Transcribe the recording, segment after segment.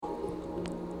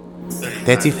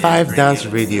35 Dance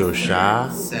Radio Sha.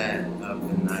 Set of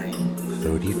the night.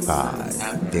 35 What's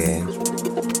happening? Dance.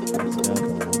 Let's go,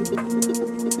 bro.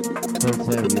 First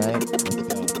heavy, right? Let's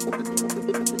go.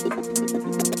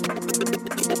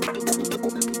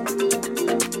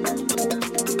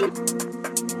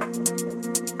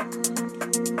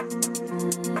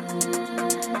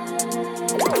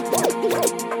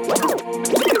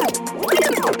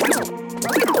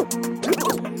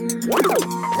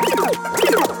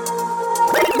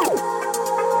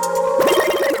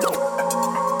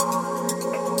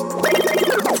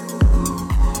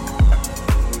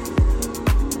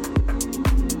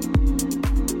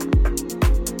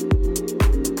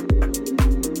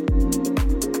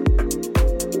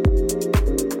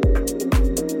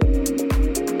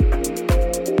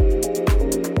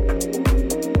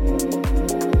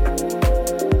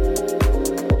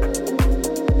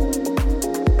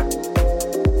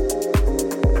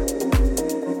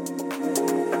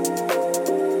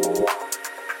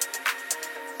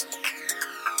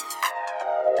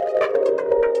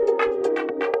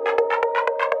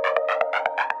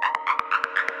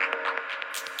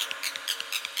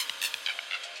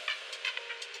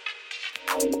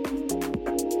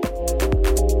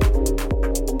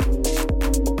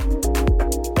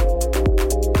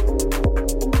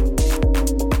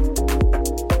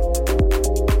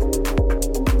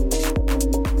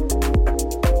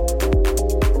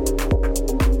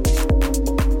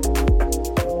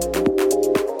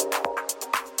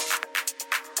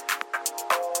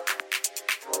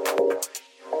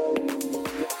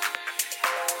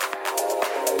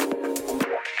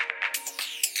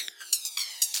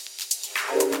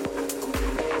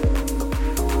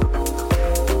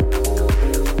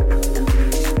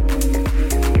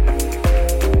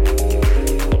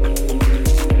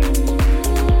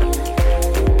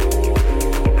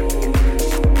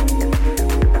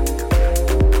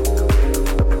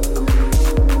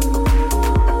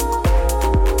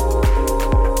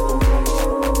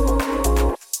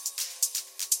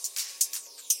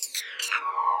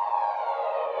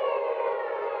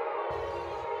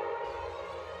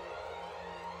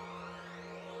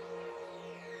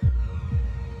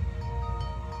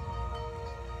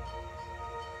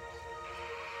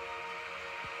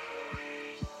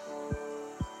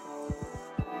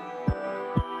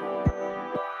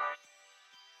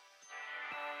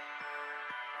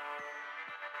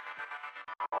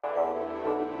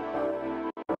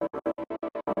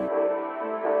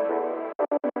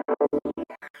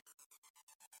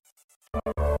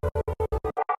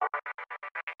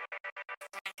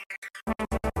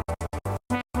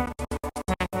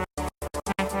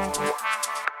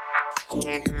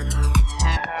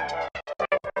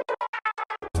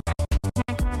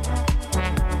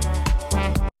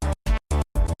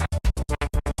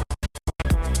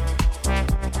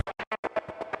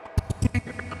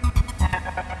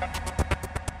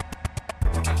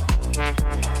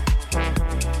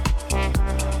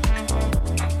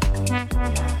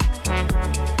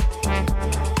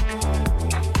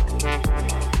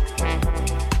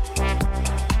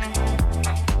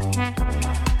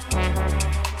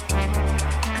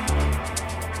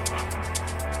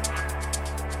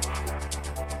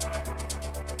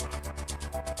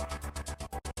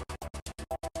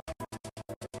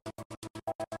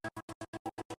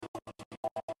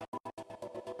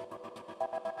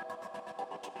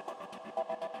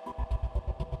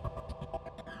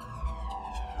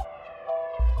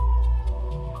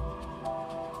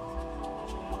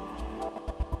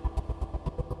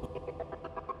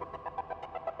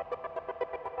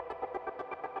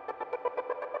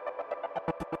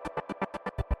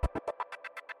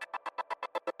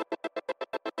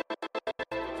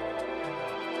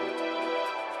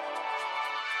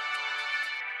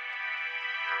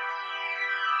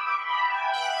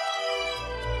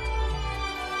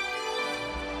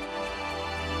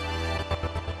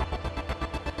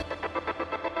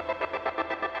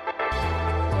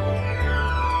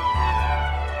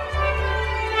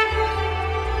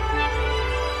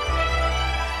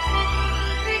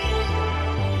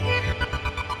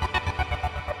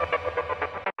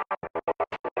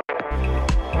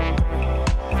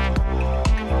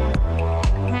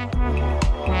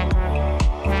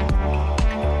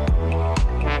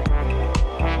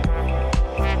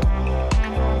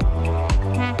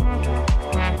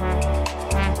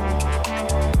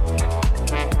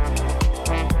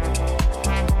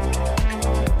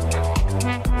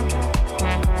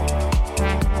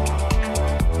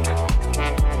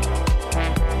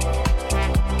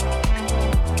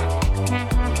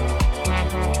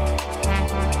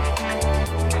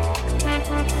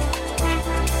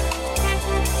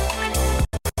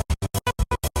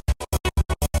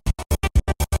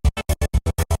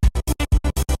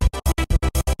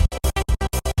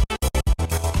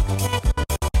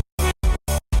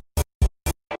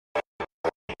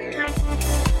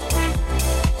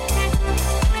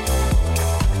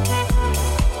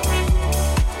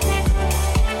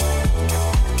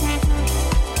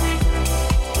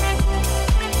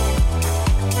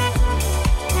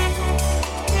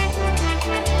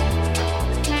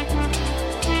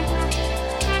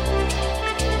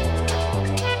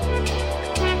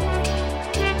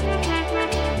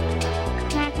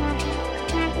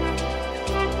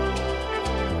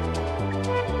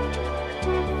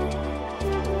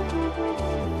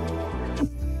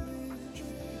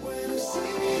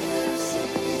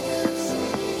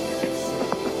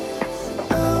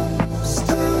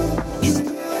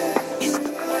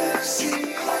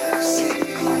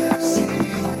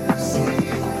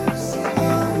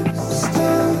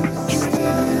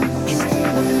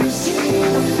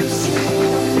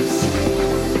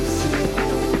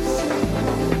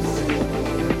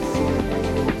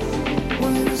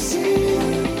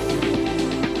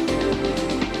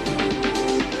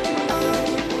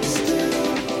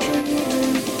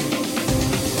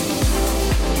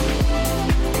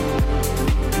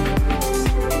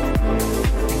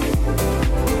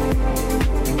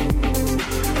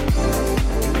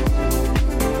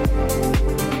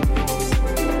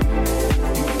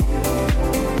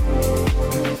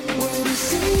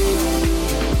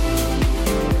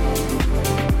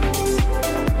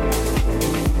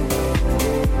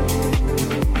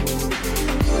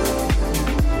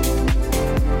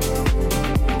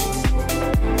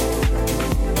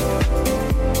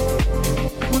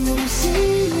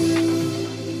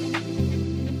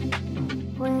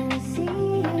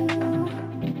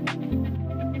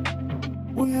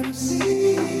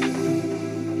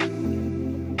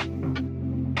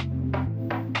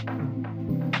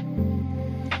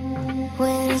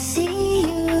 I see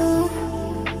you.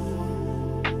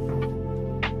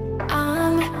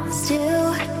 I'm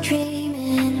still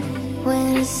dreaming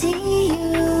when I see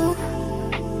you.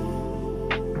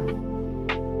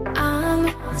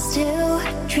 I'm still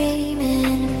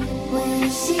dreaming when I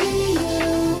see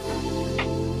you.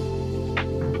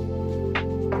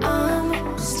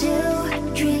 I'm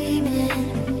still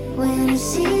dreaming when I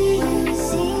see you,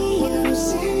 see you,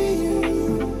 see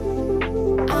you.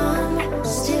 I'm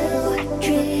still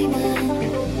dreaming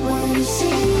when I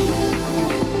see you.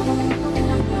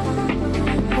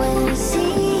 When I see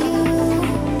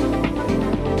you.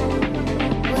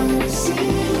 When I see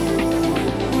you.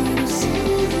 When I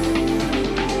see you.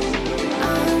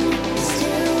 I'm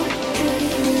still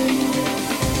dreaming.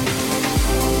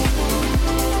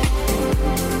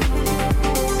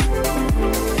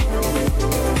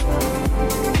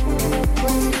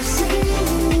 When I see you. When I see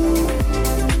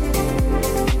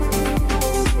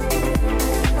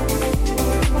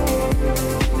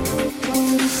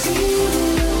you.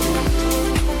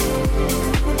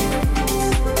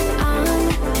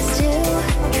 I'm still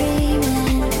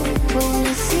dreaming. When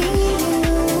I see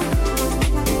you.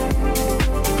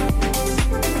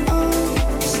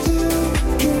 I'm still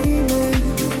dreaming.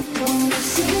 When I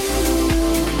see you.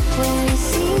 When I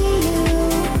see you.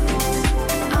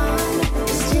 I'm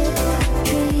still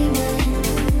dreaming.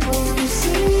 When I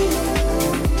see you.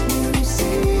 When I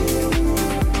see you.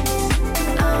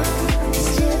 I'm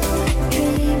still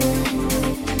dreaming.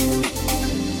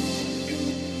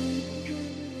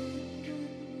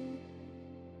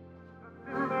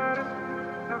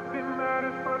 Nothing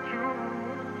matters but you.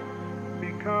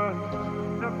 Because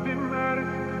nothing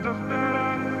matters, nothing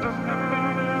matters, nothing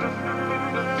matters,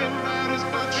 nothing matters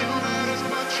but you, matters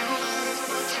but you, matters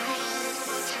but you, matters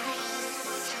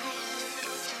but you.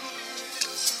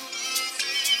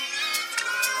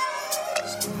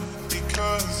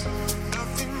 Because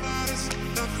nothing matters,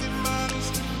 nothing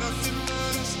matters, nothing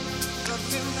matters,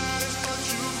 nothing matters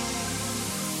but you.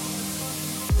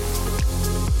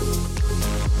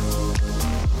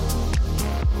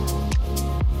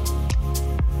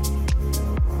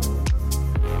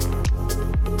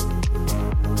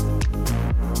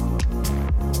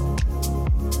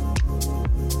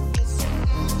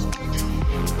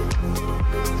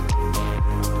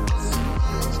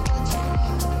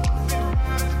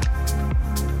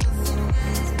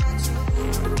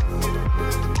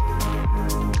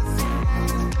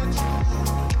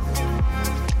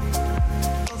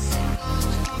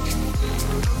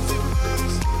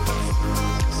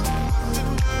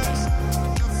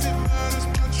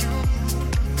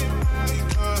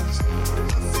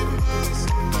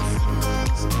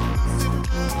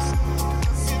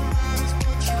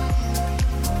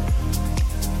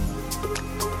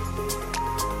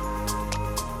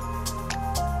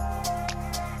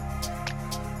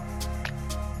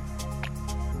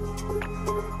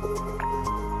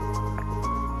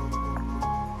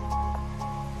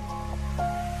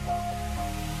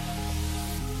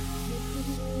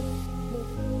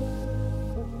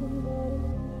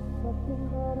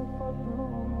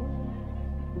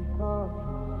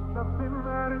 Nothing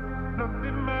matters,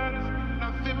 nothing matters,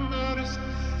 nothing matters,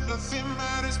 nothing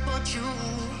matters but you.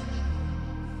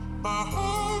 My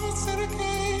heart's in a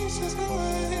cage, there's no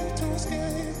way to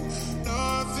escape.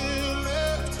 Nothing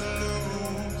left to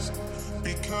lose.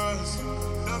 Because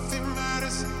nothing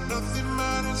matters, nothing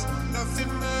matters,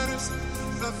 nothing matters,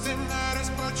 nothing matters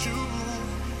but you.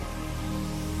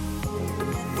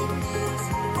 Nothing matters,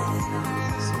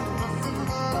 nothing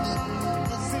matters,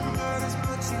 nothing matters, nothing matters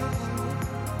but you.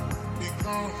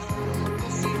 Because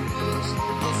nothing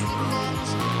matters, nothing matters, nothing matters, nothing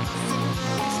matters but you.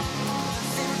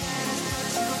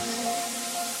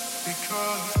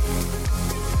 Because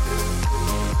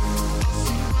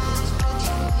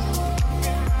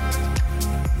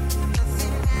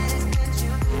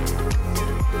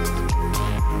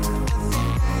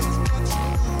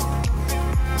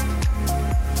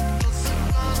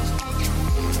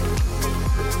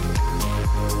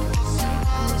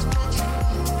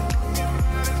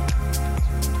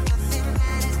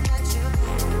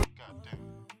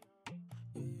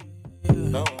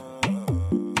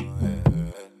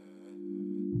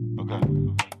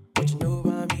What you know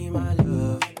about me, my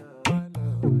love?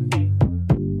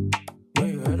 What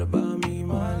you heard about me,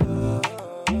 my love?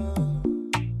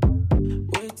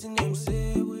 Waiting them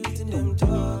say, waiting them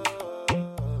talk.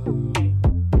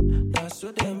 Now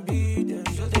so them be, them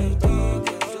so they be,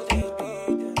 them so they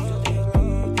be, them so they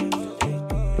be, them so they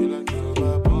be. you like you're a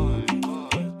bad boy.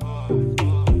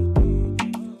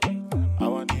 I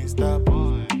want these star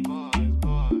boys.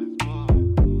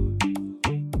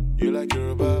 You like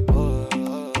you're a bad boy.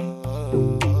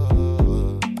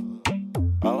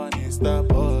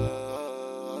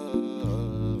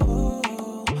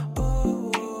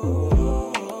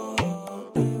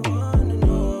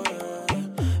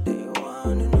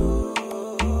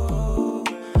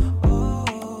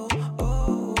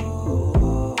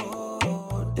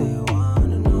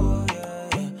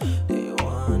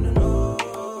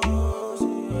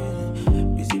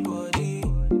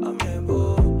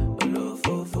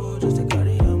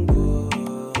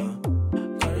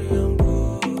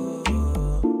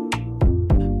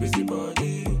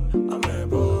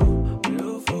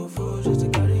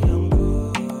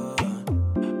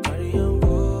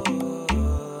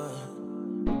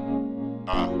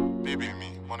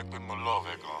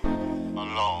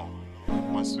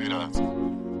 my sweetheart.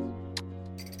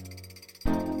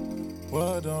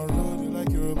 Word on road, you like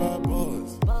you're about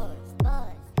boys.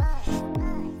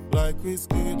 Like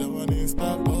whiskey, the one in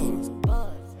Star Wars.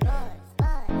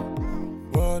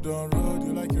 Word on road,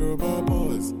 you like you're about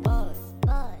boys.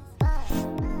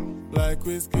 Like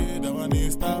whiskey, the one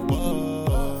in Star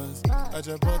Wars. At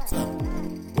your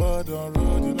bottom. Word on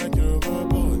road, you like you're about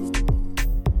boys.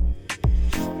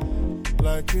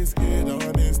 Like whiskey, the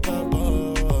one in Star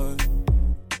Wars.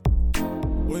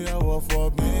 We are war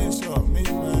formation, meet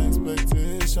my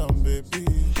expectation, baby.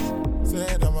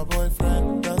 Said I'm a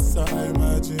boyfriend, that's our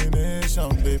imagination,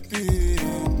 baby.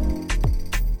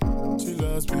 She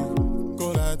loves me,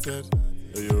 cold-hearted.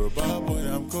 You're a bad boy,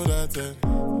 I'm cold-hearted.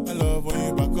 I love when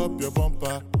you back up your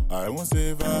bumper. I won't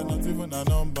save her, not even a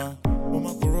number.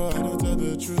 Mama Kuro, I don't tell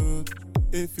the truth.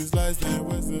 If it's lies, then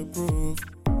where's the proof?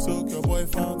 Soak your boy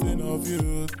fountain of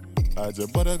youth. I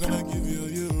just butter gonna give you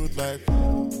youth. Like,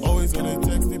 always on a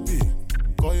texting P.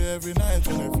 Call you every night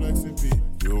on a flexing P.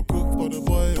 You cook for the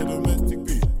boy, a domestic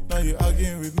P. Now you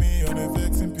arguing with me on a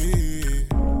vexing P.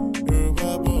 You're a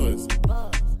bad boys.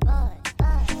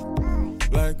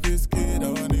 Like whiskey,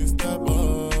 that one is that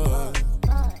boy.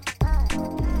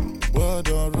 Word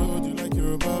on road, you like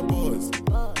you're a bad boys.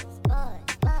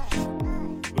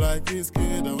 Like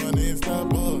whiskey, that one is that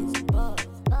boys.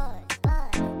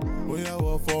 We are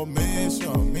war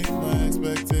formation, meet my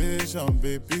expectation,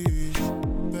 baby.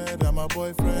 Said I'm a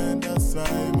boyfriend, that's our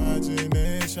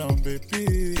imagination,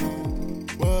 baby.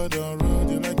 Word on road,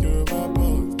 you like you're a bad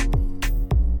boys.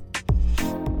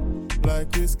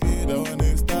 Like whiskey, the one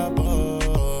is Star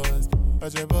Wars.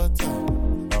 At your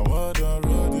bottom. And word on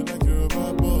road, you like you're a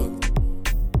bad boy.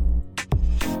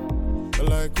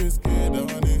 Like whiskey, the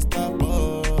one is Star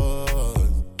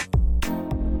Wars.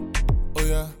 Oh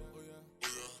yeah.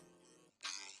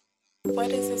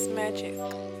 What is this magic?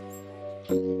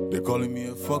 They calling me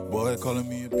a fuckboy, calling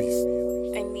me a beast.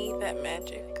 I need that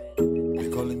magic. They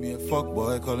calling me a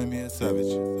fuckboy, calling me a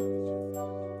savage.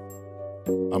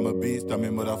 I'm a beast, I'm a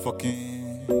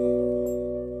motherfucking.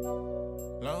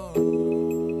 No.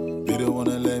 They don't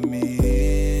wanna let me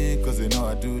in, cause they know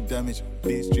I do damage.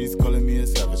 These streets calling me a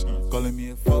savage, calling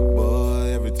me a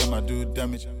fuckboy every time I do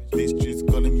damage. These streets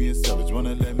calling me a savage,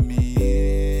 wanna let me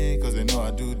in, cause they know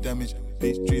I do damage.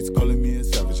 These streets calling me a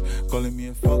savage, calling me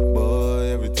a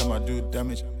fuckboy every time I do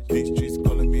damage. These streets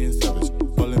calling me a savage,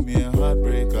 calling me a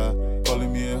heartbreaker,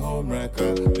 calling me a home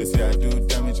wrecker. They say I do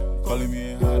damage, calling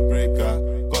me a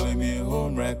heartbreaker, calling me a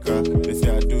home wrecker. They say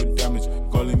I do damage,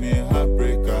 calling me a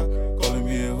heartbreaker, calling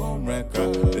me a home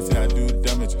wrecker. They say I do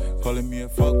damage, calling me a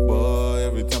fuckboy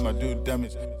every time I do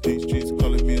damage. These streets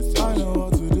calling me a savage. I know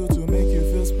what to do to make you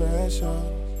feel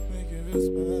special.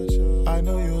 I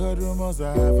know you heard rumors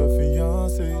I have a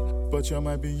fiance, but you're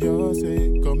my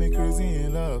Beyonce. Got me crazy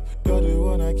in love. You're the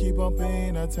one I keep on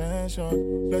paying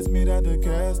attention. Let's meet at the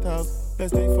guest house.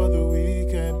 Let's stay for the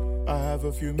weekend. I have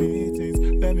a few meetings.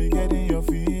 Let me get in your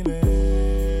feelings.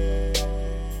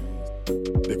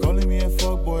 They calling me a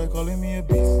fuckboy, calling me a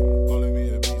beast, calling me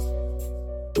a beast.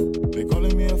 They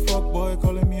calling me a fuckboy,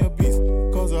 calling me a beast.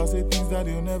 Cause I'll say things that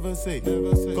they'll never say.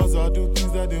 Cause I'll do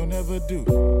things that they'll never do.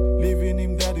 Leaving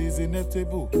him, that is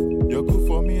inevitable. You're good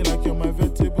for me like you're my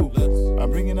vegetable. I'm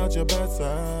bringing out your bad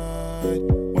side.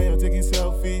 When you're taking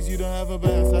selfies, you don't have a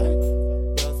bad side.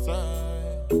 Bad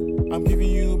side. I'm giving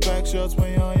you back shots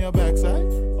when you're on your backside.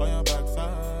 On your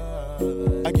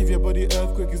backside. I give your body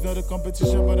earthquake, it's not a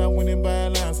competition, but I'm winning by a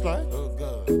landslide. Oh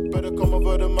God. Better come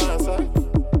over to my side.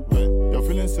 You're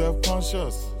feeling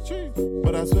self-conscious,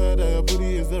 but I swear that your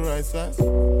booty is the right size.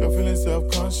 You're feeling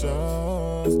self-conscious,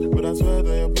 but I swear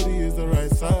that your booty is the right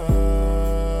size.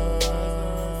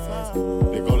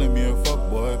 They calling me a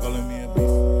fuckboy, calling me a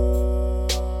beast.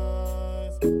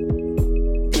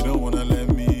 They don't wanna let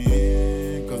me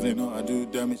in, cause they know I do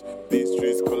damage. These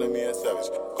streets calling me a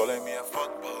savage, calling me a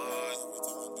fuckboy.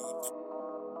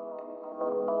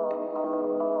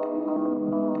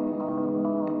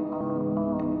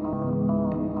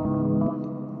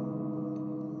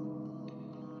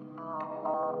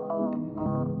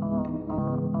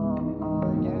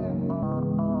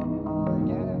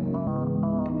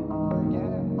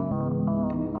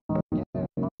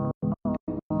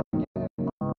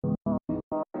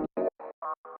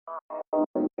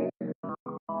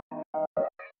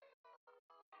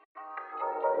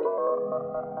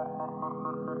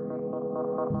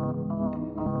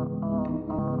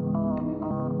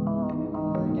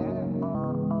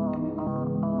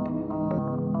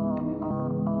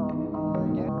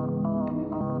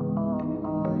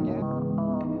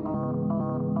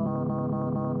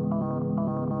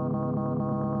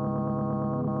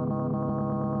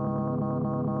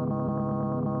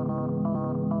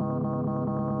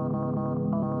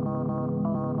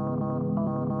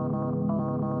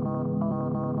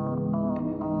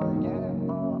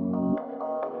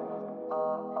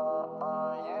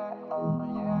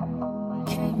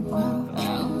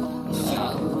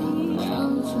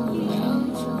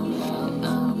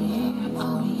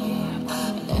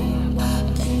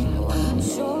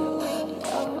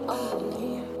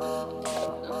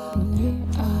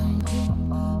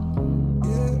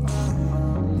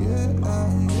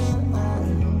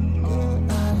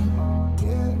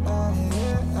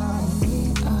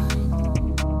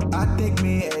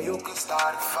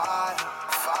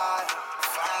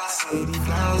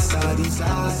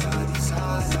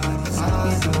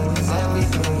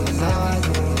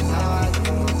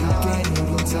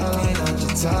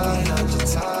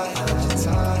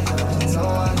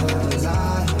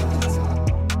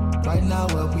 Right now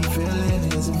what we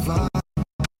feeling is a vibe.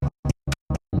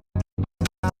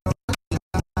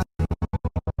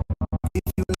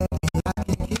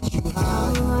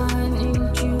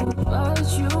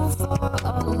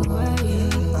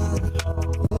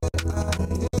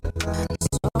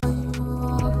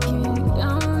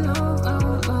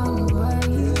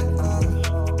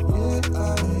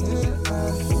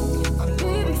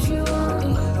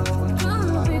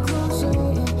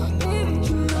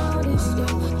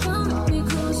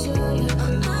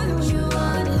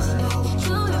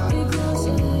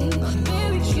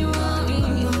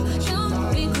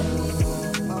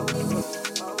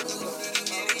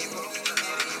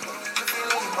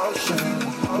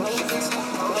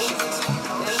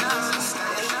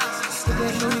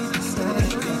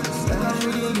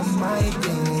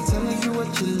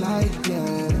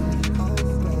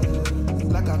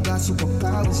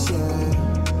 Superpowers, yeah.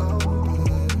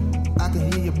 I can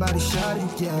hear your body shouting,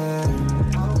 yeah.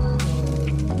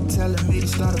 Telling me to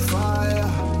start a fire.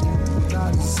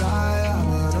 Got desire,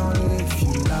 but only if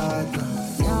you like.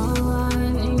 Now I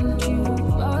need you,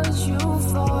 but you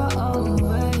far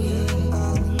away.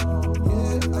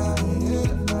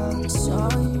 Saw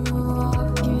you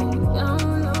walking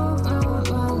down the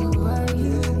way.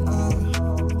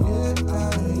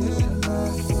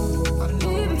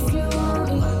 Baby, if you want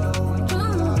me,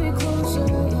 come be closer.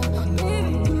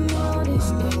 Baby, you want this,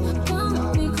 come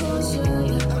be closer.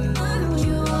 I know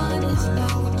you want this,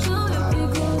 come be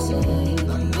closer.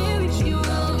 Baby, if you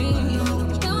want me,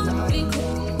 come be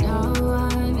closer. Now I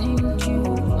need you,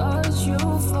 but you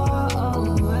far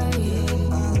away.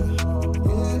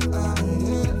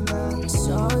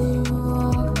 Saw you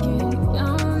walking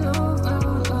down the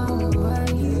way.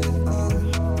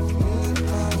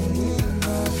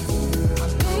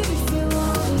 Baby, if you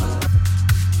want me, come be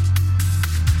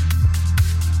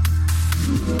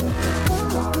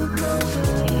closer.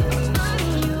 I know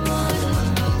you want it,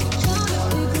 come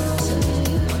be closer.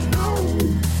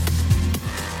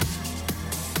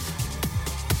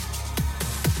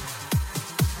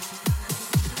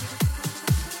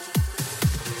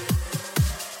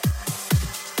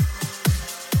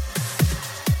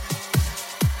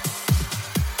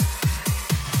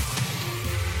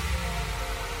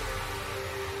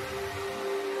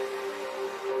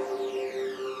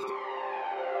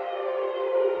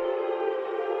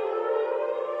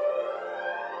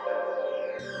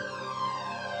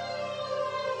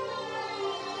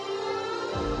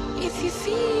 If you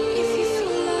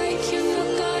feel like you're not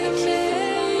gonna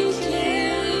make it,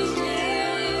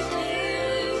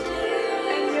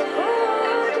 and your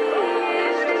body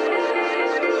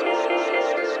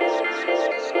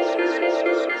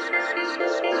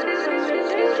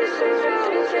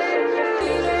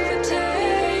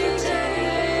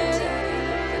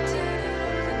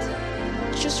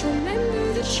just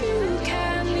remember that you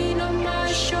can lean on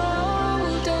my shoulders.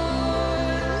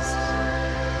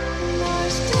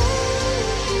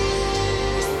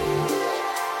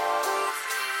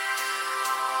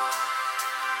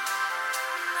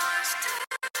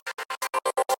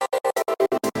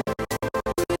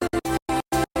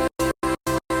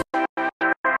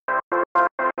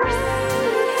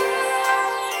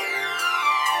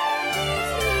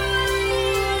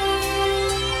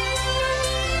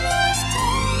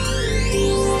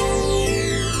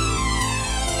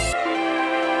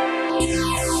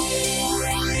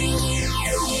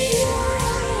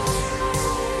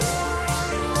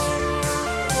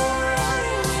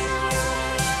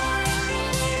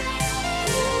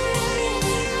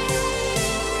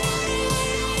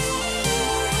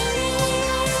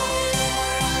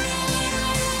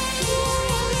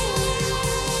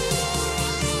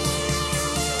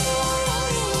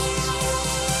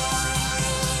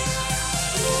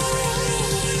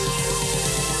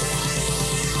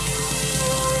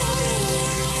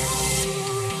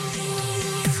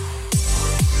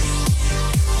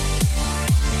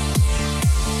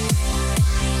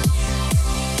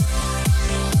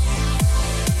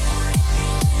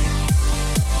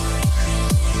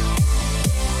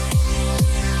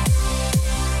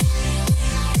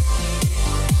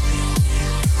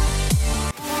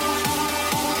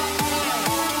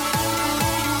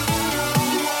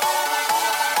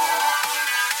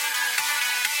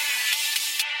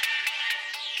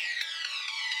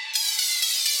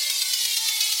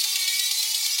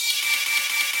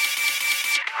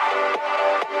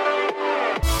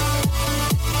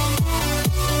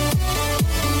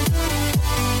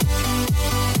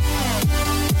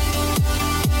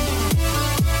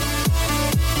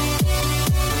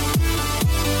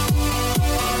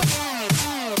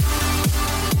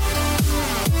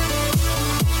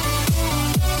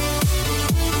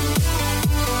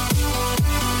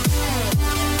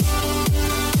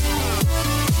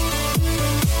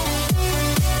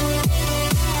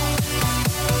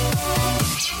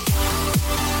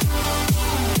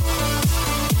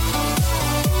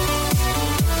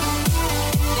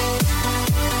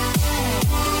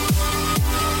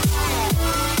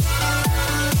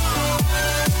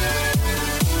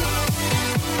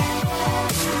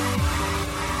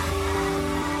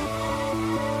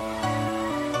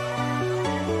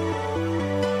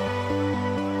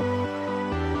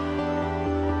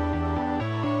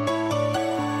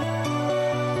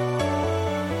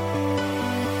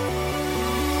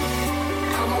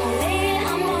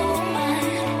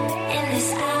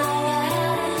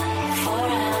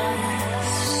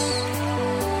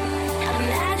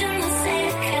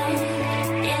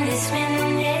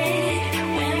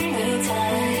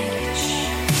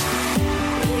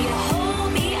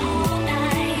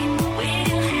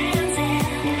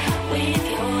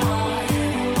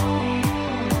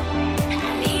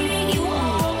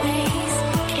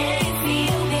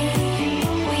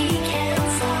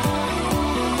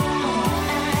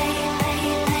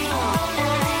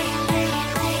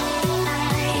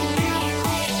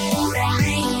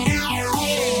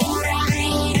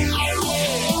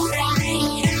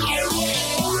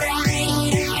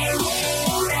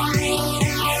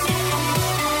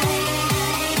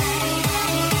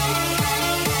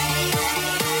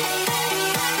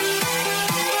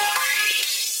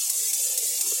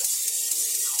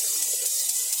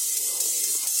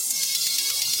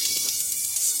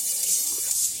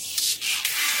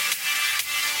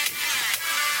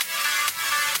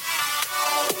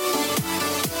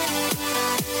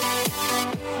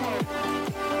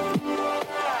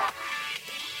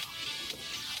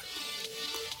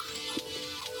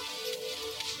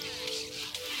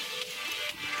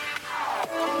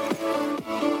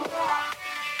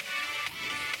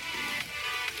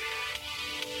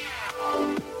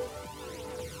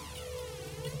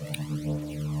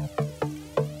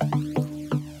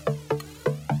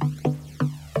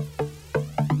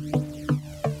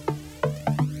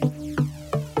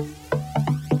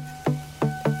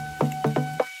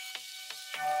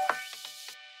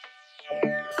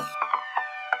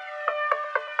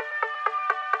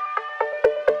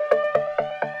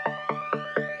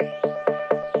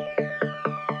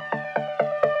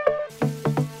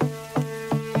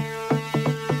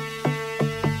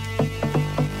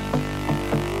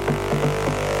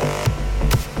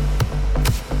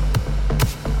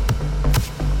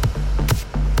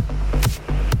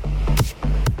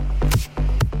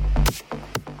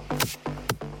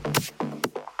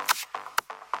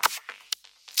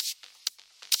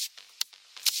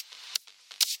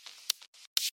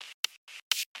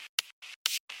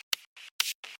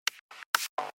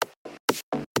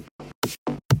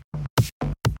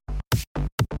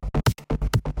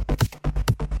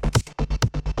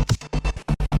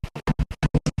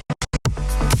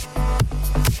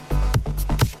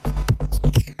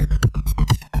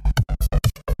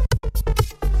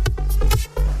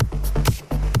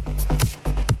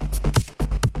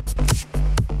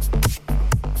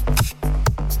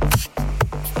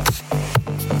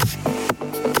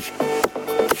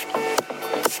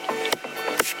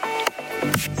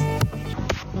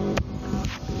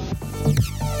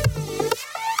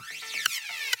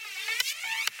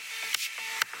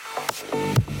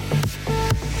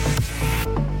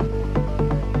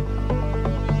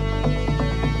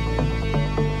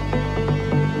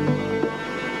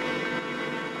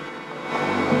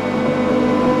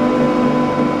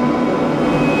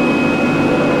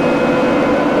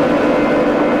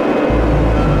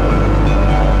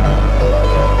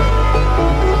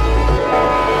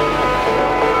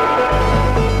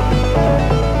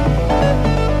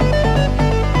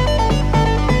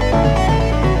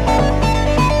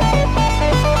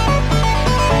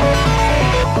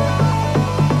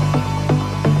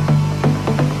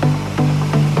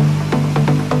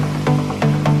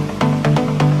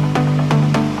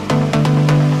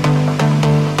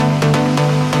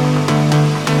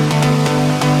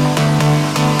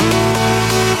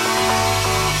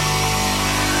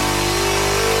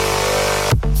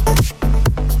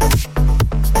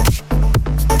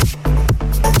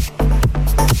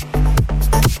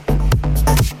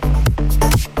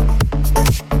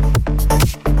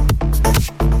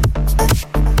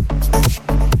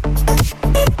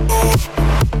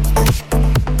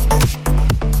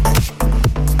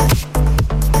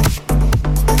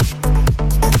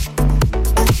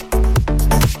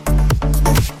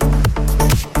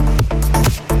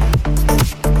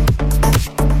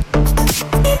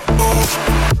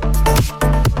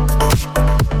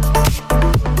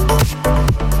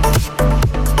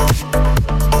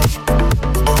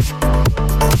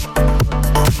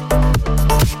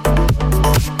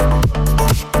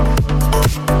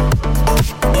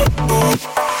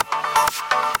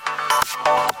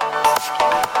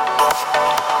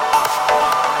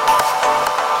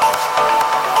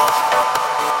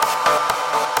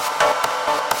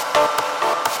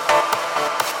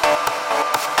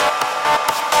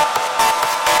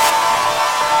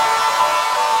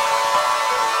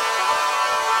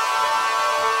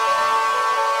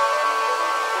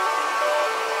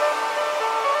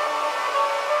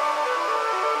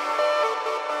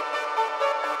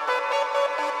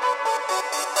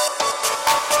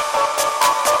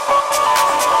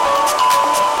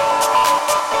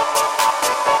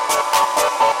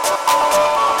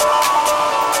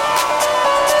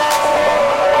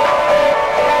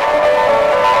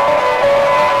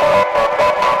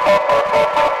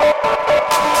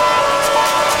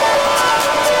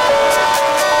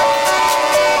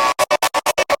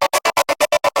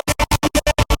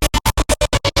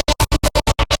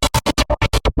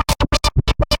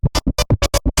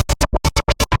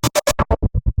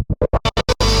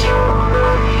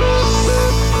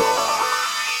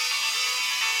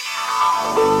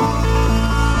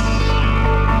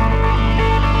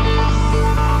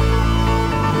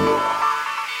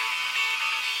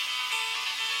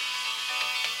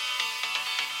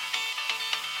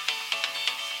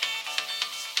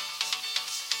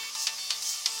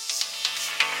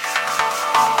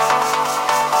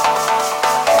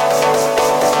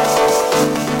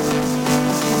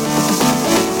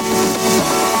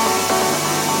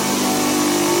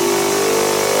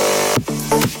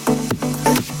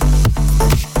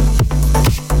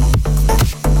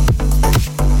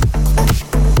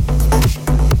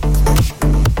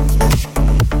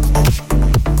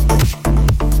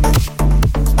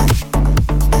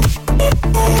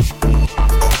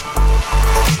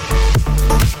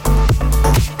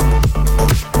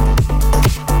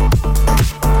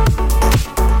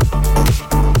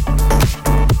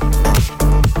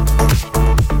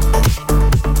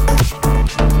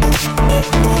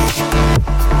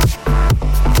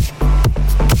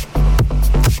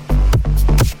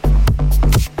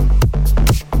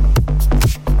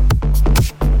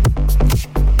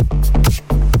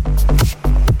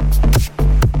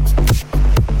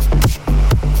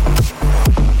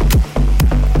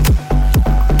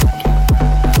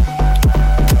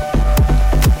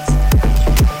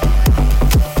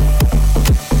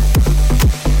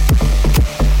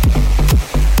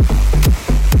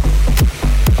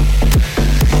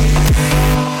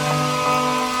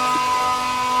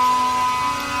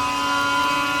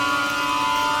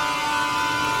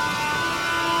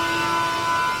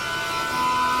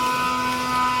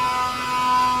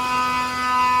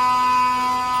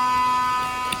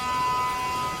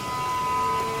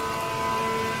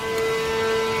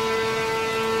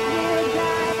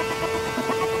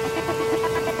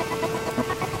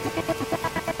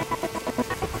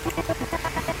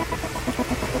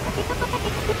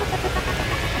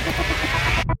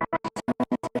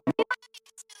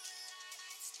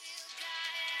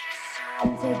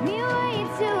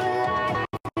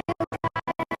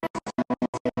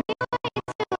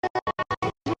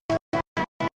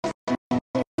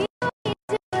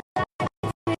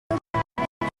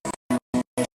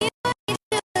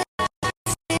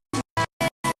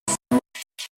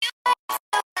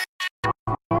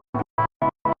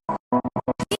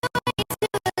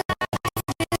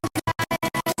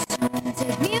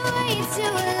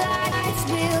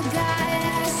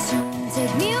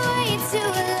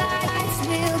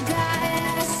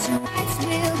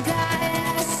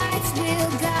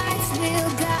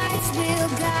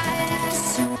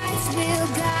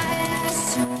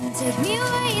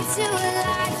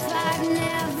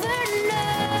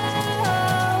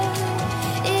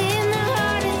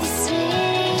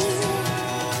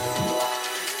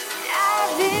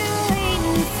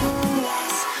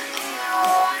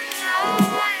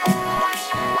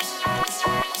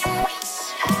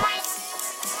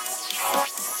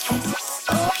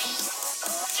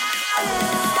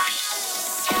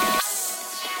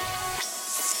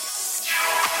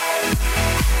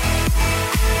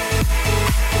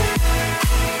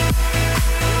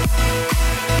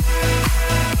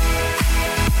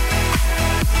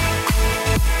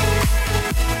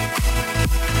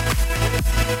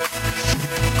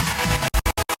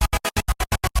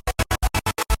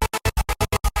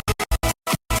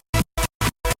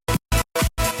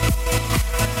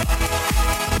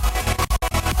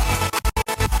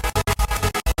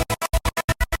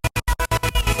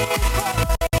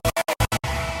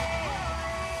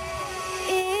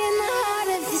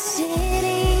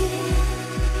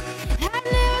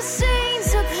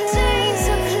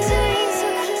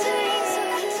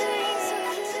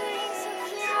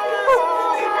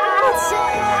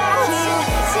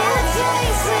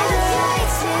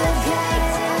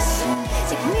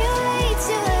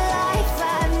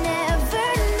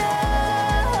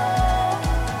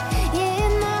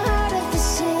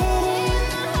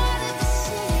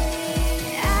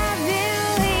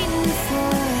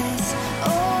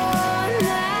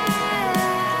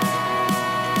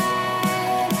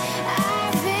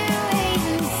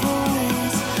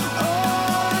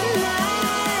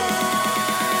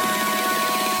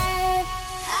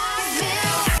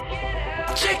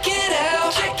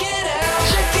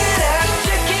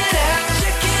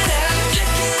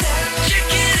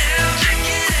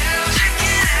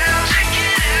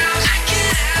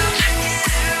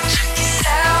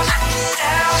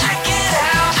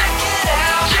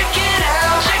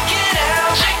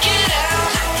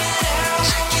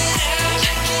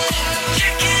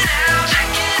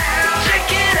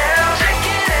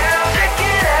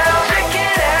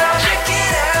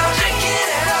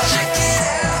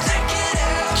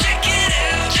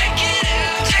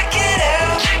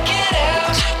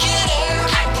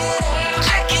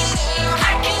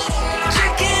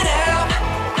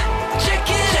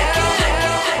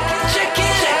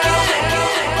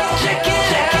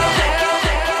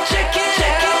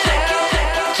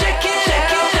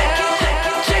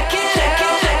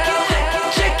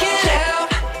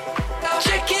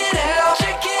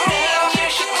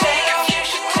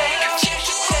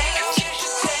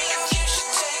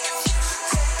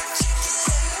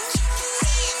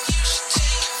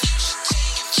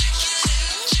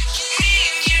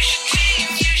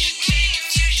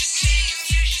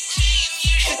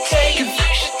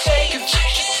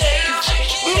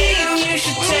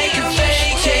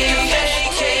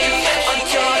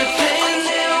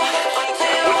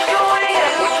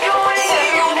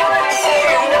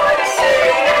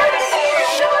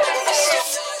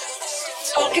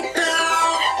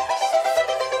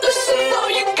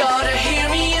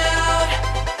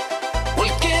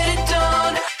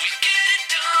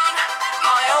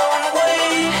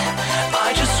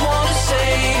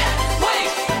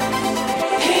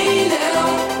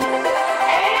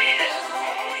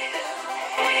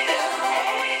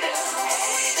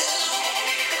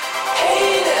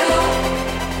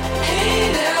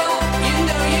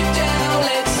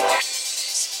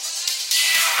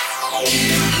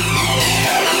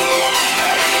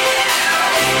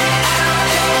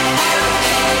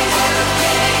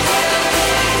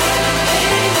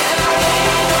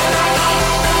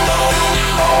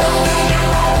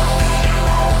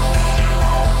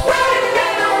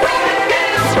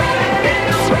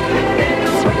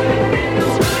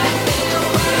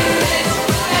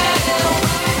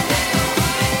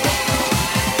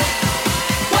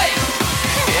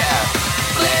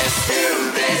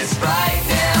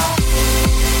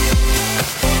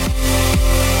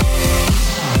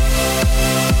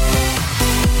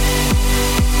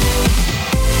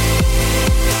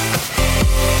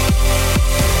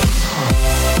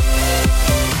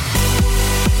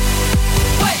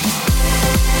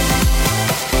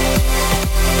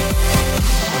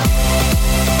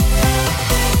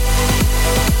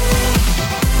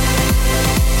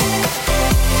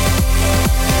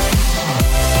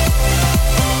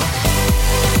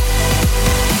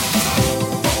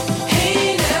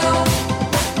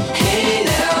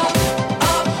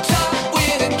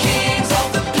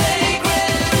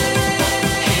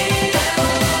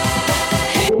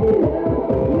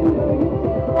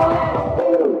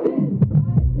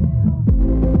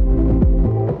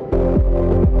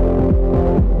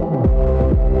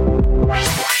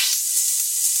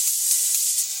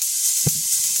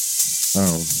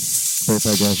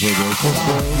 Certified Dance Radio. It's your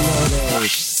boy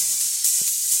Lode.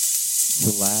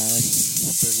 The last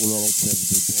 30 minutes of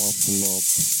the dance mix.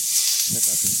 Check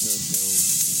out the socials.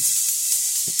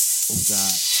 We've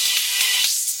got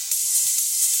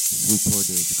new tour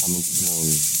dates coming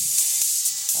soon.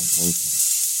 I think.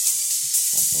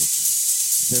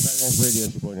 Certified Dance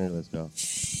Radio, it's your boy Nerd. Let's go.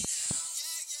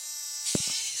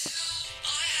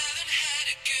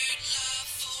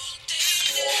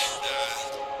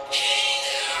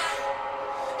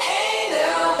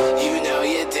 You know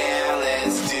you're down,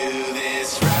 let's do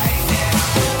this right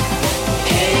now.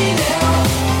 Hey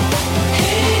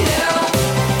now,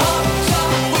 up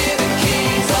top with the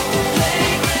keys of the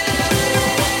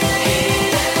playground.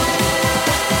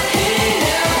 Hey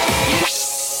now.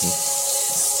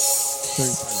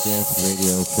 Certified Dance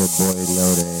Radio, it's your boy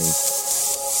Lode.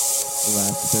 The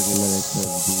last 30 minutes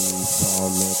of the fall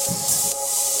mix.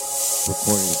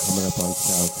 Recording coming up on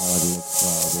SoundCloud,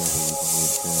 Mixcloud, wherever you can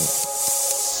use it.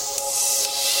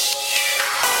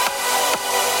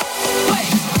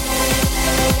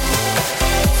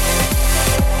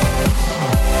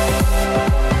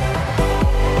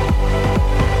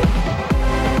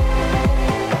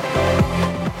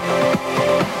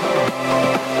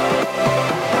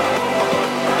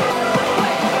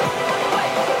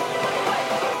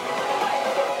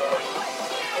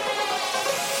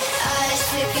 Eyes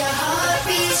flip, your heart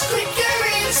beats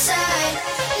quicker inside.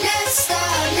 Let's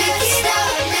start, lick it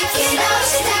up,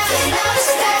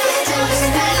 stop,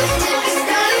 don't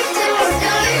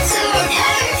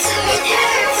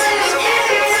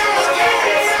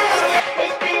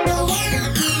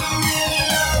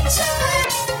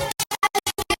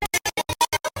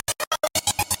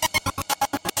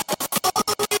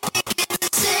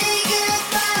say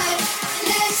goodbye.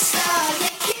 Let's start,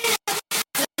 lick it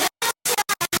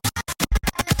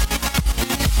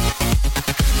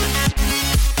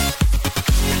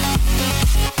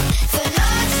for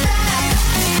last time.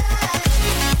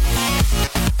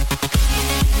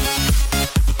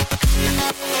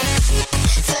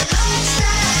 For last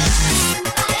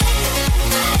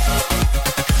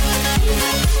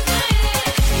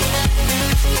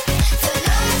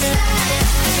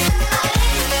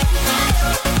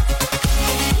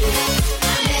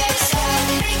Let's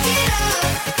start, break it up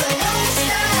for last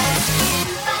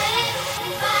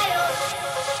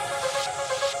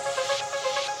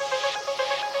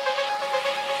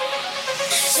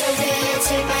So then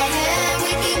take my hand,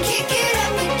 we can kick it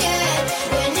up again.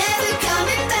 We're never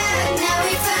coming back. Now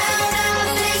we found our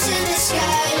place in the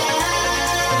skyline.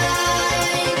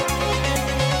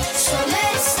 So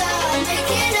let's start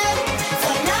making up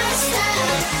for last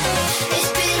time.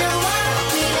 It's been a while,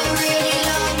 been a really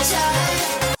long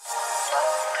time.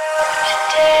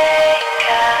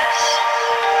 Take us.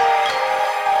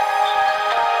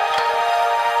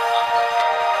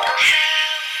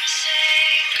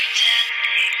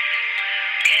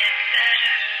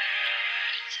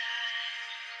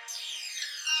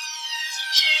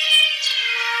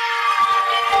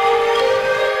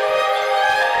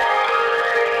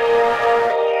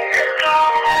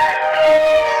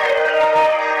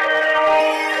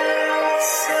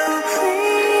 So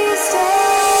please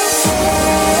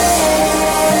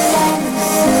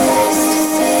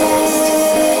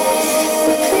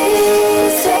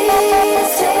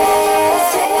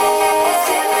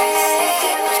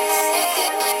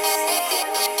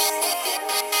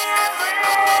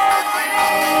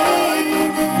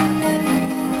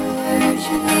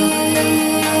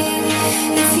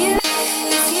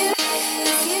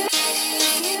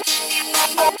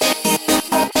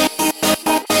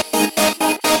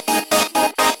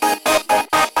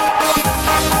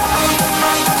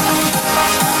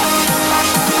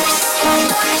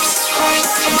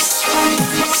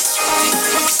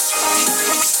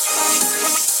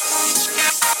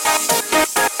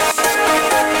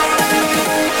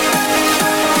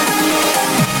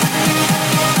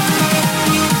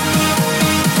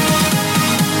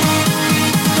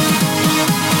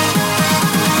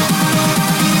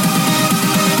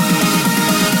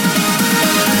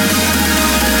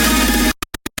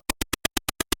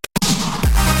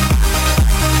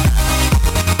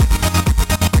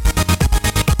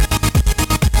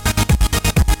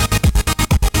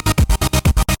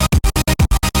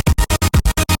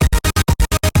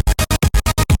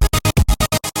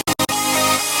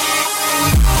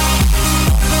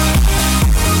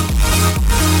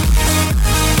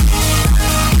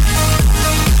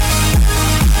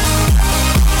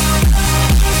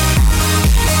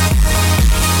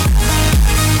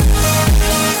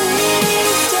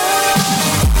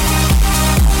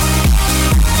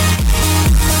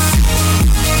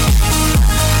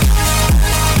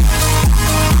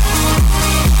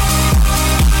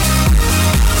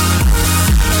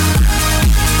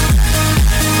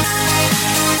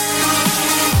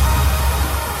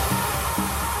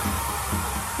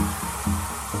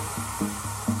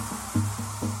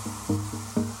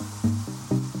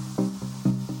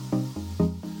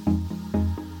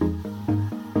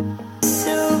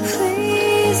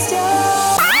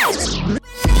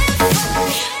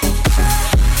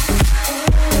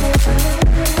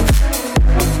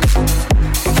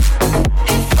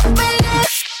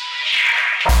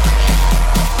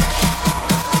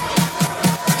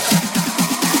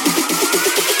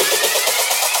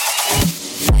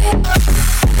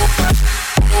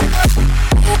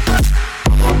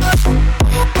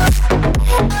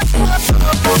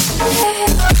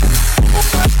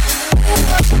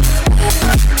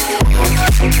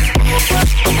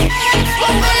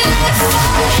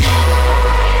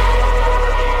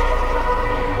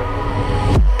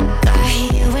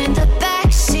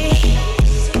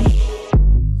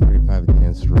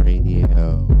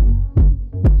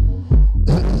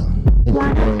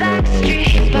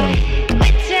street, but we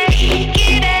take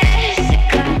it as it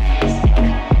comes.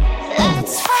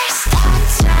 Let's waste our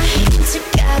time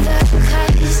together,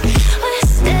 'cause we're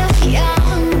still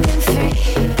young and free.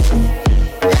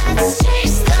 Let's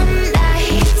chase the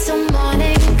night till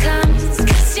morning comes,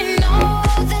 'cause you know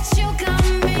that you got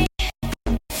me.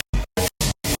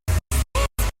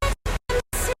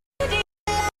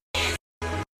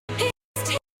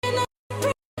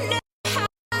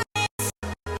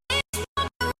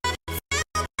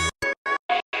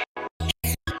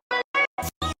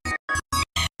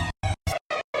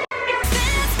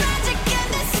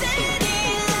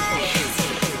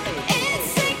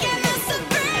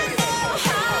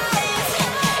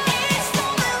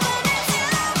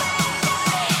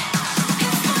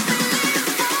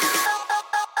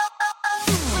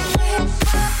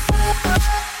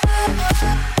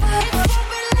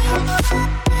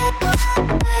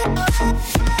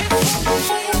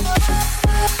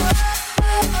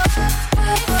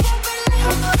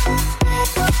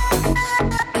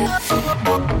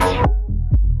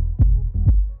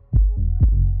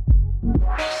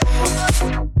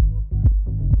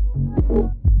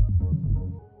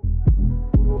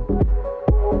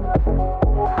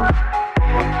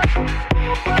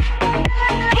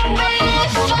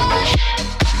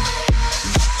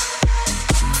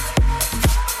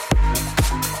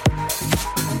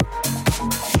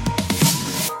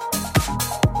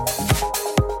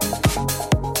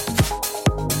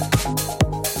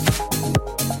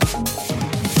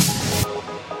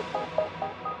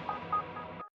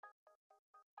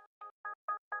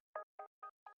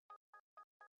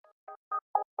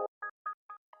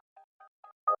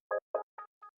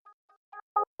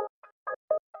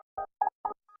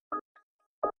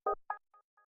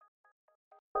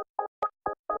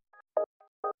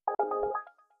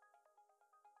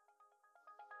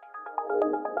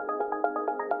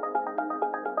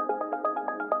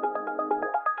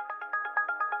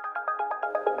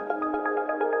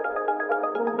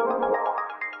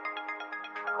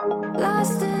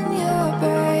 Lost in your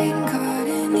brain, caught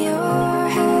in your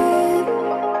head,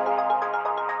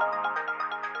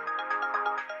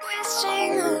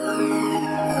 wishing the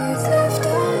words left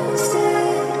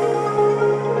unsaid.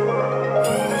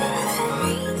 Even if it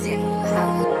means you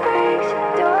have to break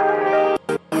your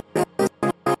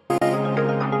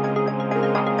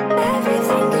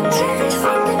everything can change,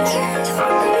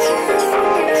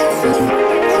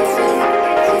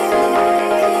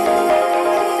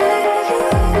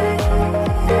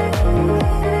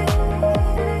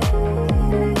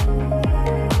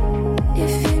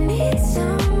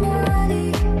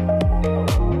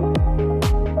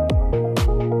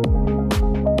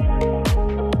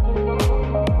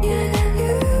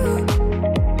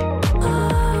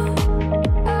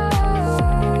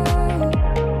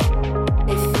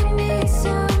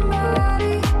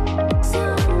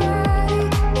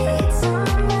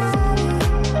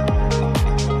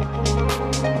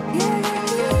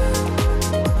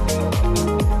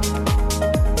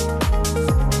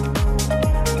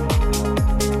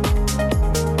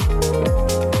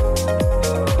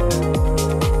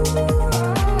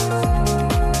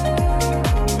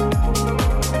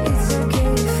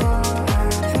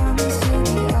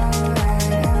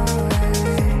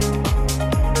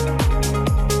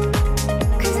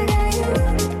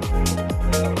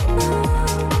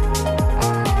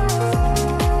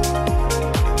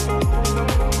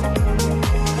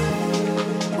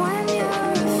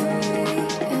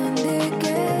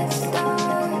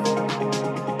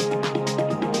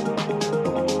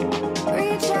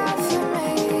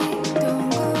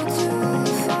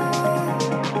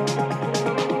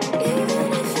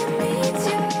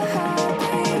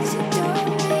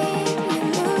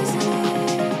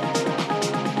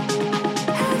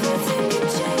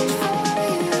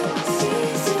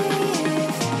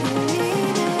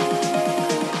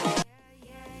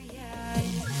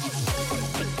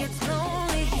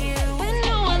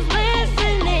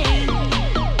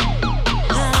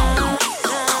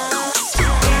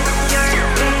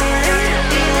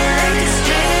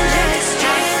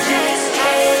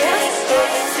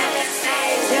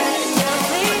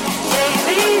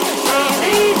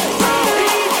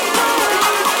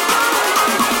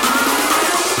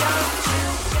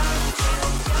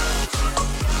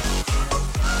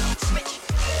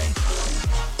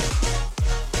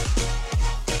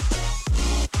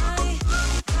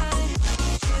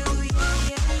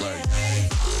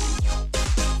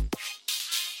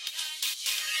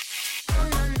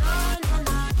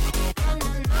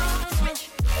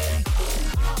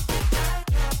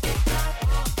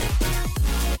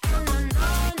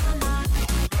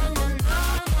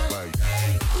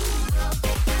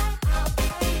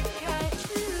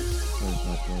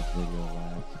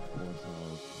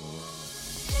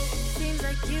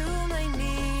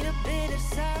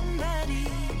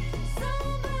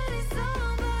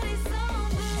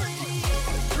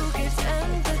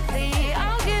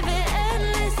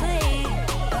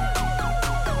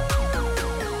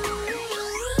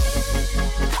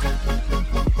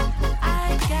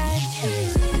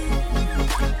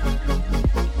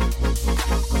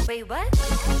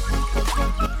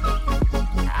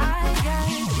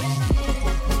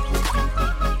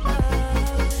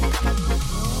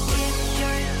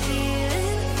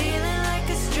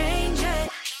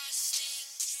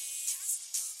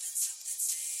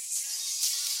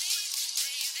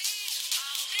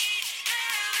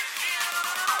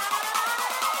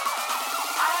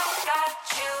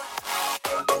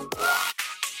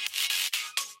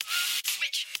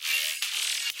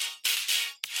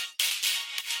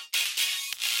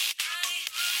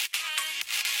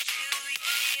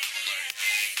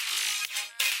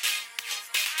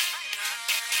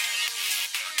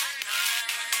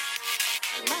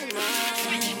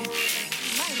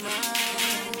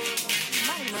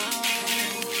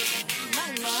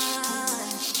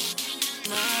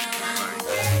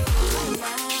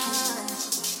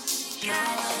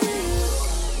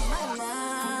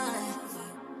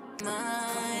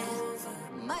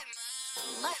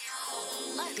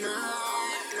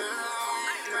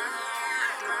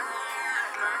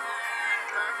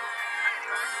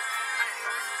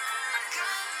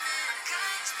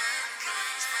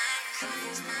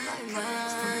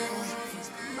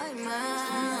 my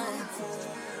mind.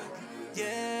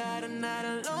 Yeah, I done had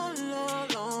a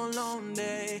long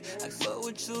day. I fuck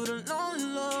with you the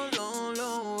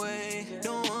long way.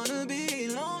 Don't wanna be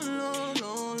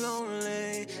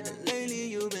lonely. And lately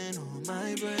you've been on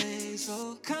my brain.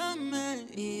 So come and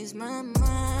Ease my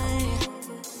mind,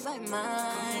 my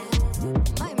mind,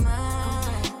 my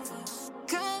mind.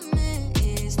 Come and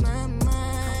ease my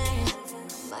mind,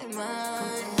 my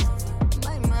mind,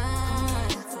 my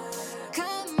mind.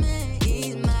 Come and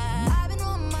ease my. I've been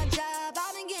on my job,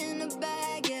 I've been getting the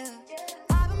bag, yeah.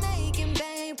 I've been making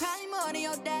bank, probably more than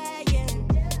your dad, yeah.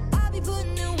 I'll be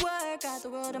putting in work, got the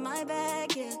world in my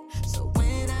back, yeah. So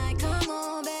when I come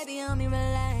home, baby, help me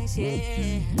relax,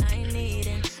 yeah. I ain't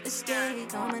needing escape,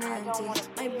 come and empty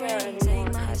my brain,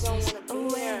 take my stress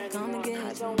away, come and get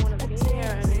a taste.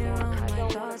 Clear all my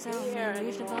thoughts, help me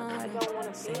reach the fun.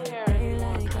 Pray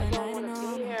like a night and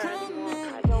all. Come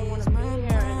and ease my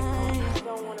mind,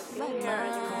 my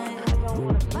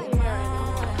mind, my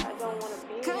mind.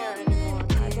 Come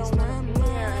and ease my mind, my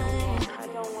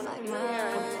mind, my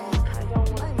mind.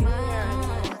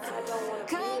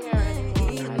 Come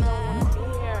and ease my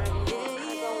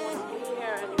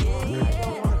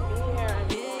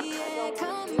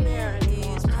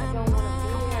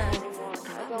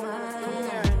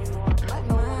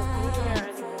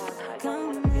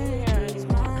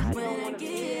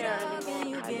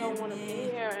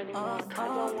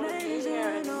all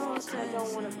pressure, no stress.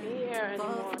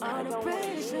 All the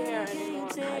pressure, can you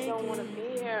take it?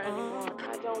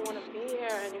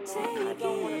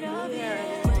 Take it off,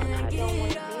 yeah. When I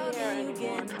get off, yeah, you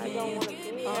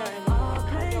get me. All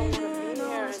pressure,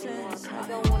 no stress. All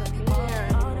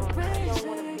the pressure,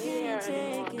 can you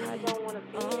take it?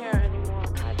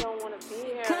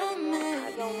 Come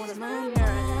and ease my mind, my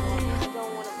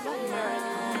mind.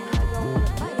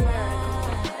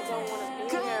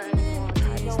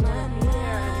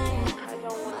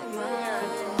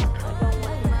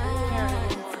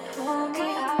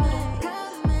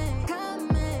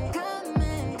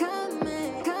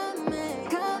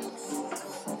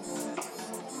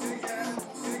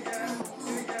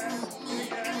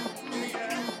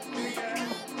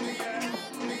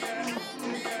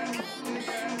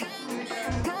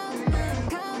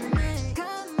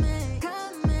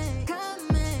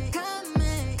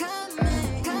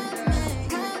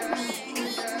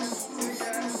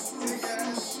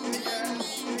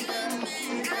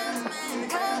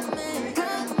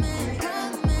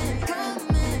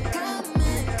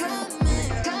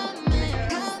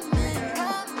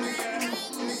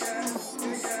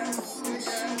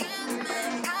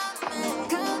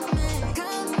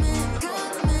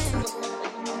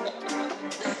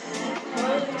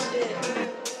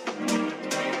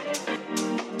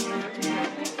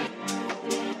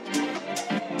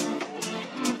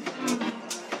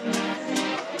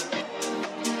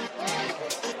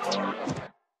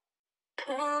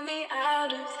 Pull me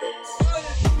out of this.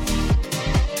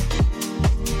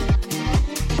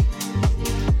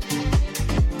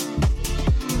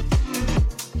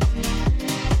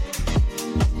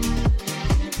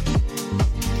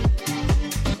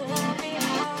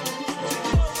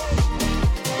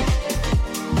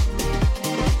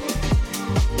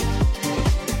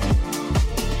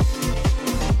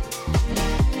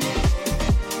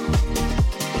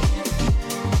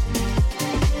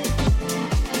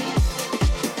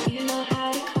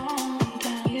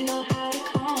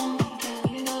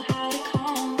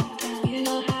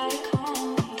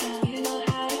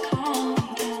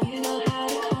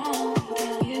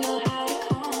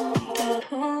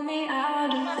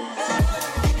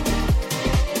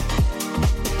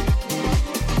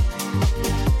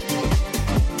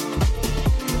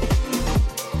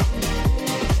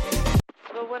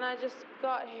 When I just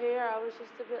got here, I was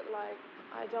just a bit like,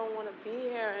 I don't want to be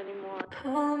here anymore.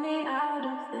 Pull me out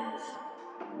of this.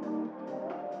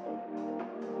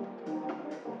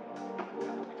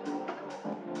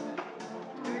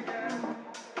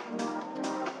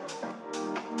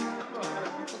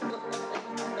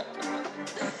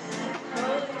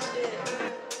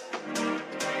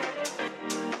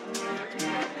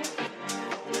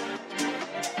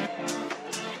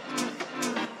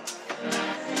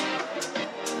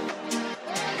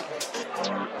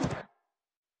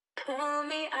 Pull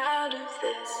me out of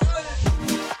this.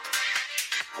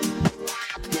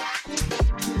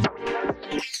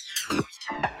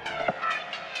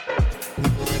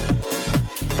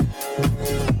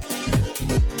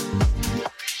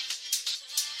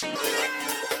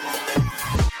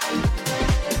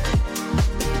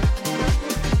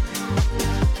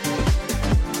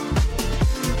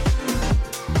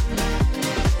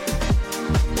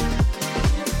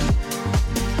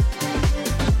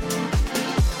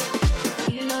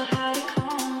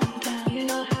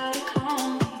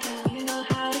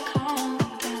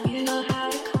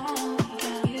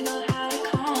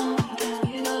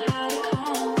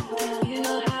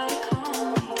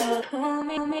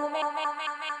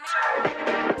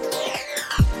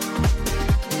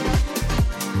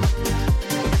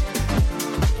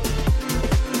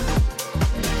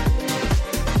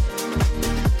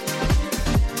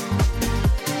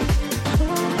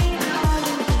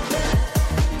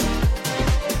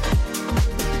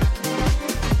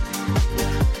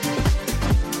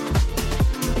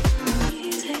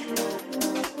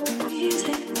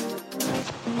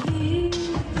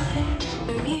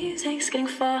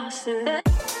 Oh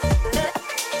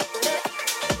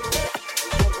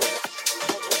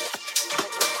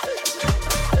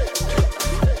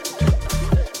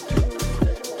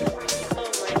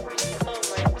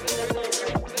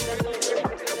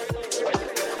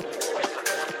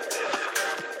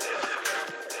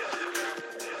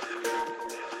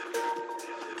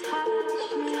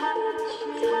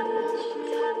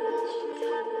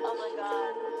my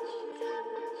god.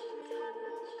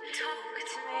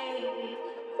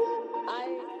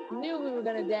 I knew we were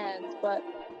gonna dance, but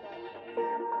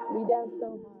we danced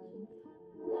so hard.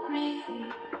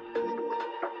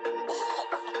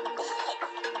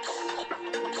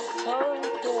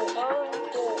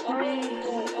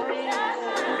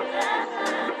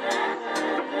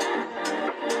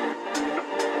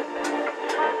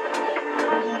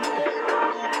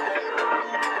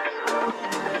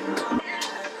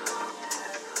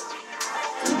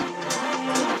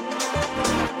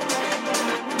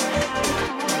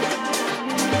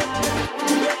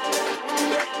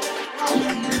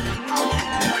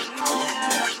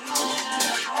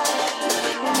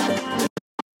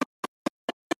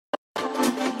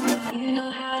 You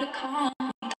know how to calm.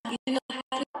 You know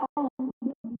how to calm.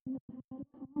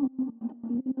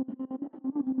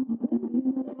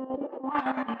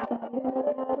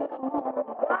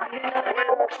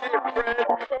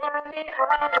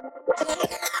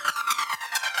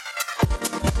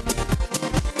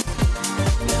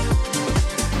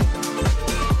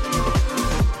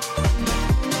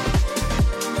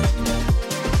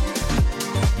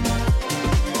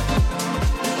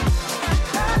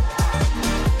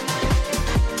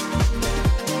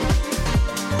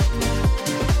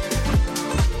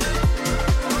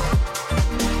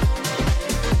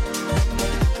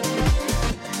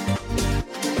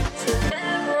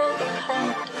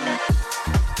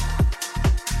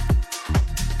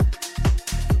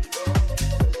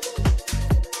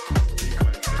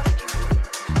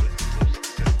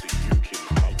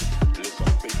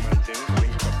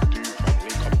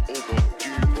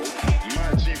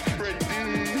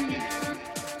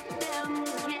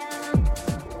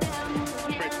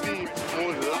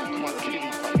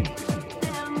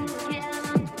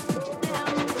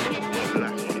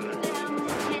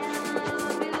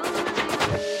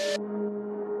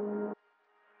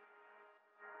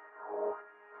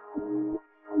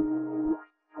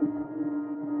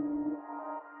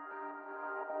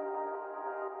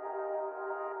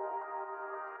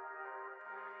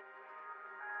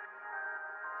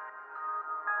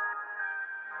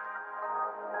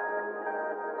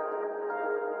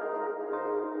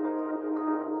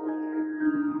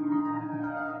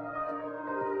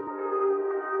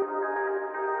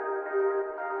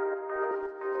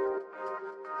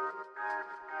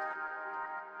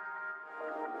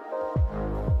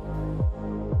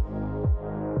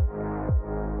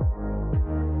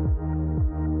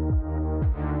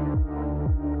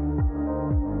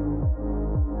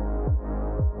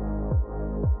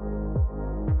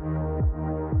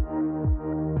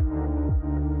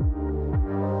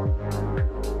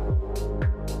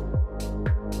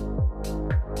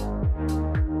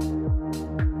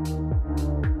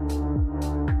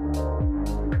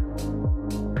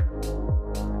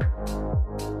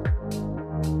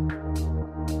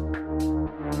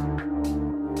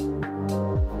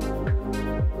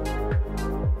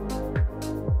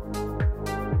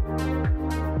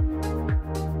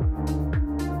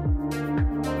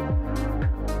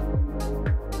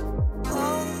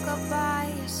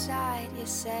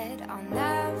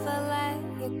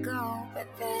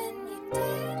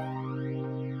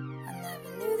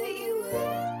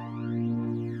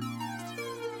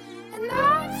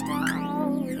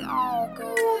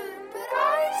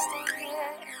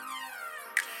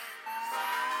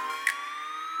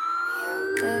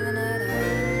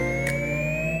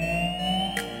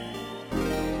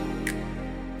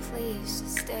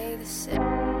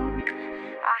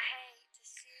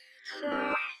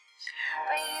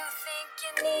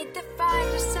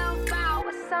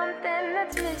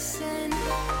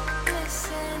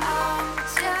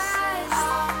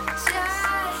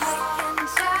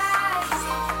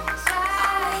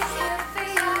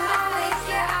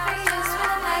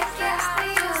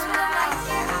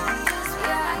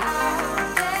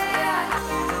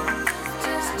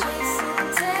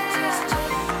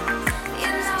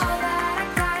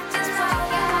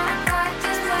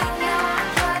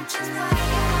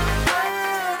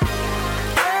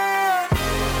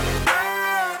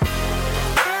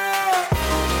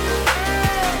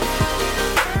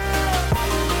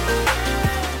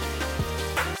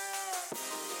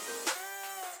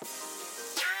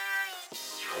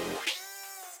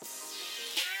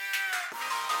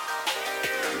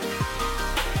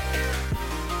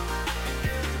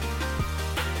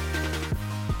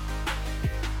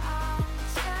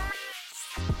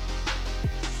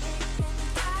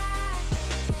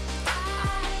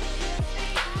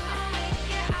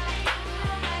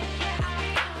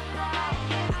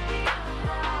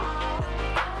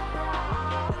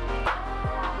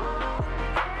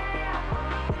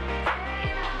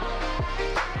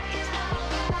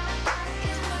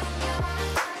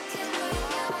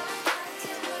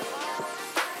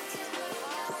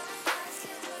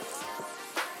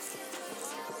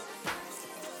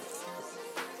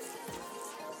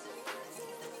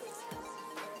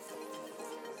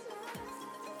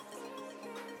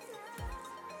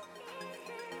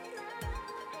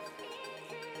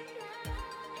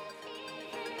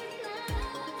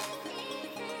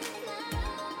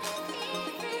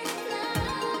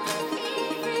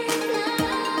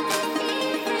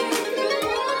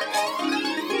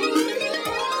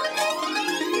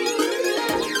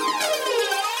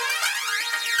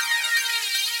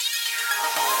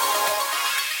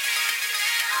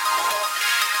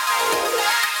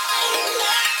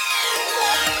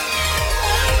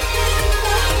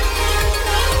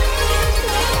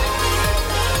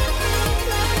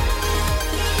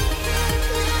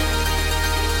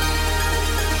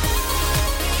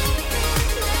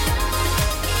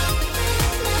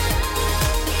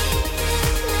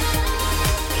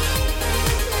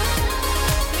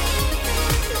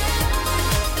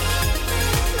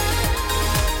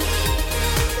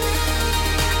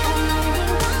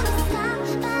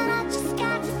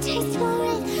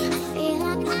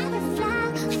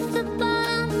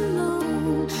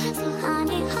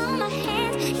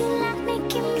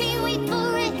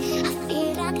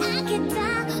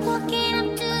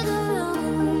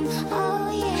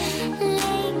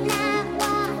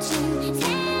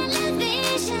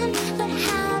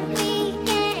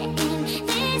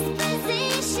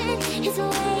 It's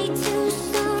way too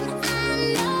soon.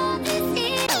 I know this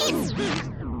is.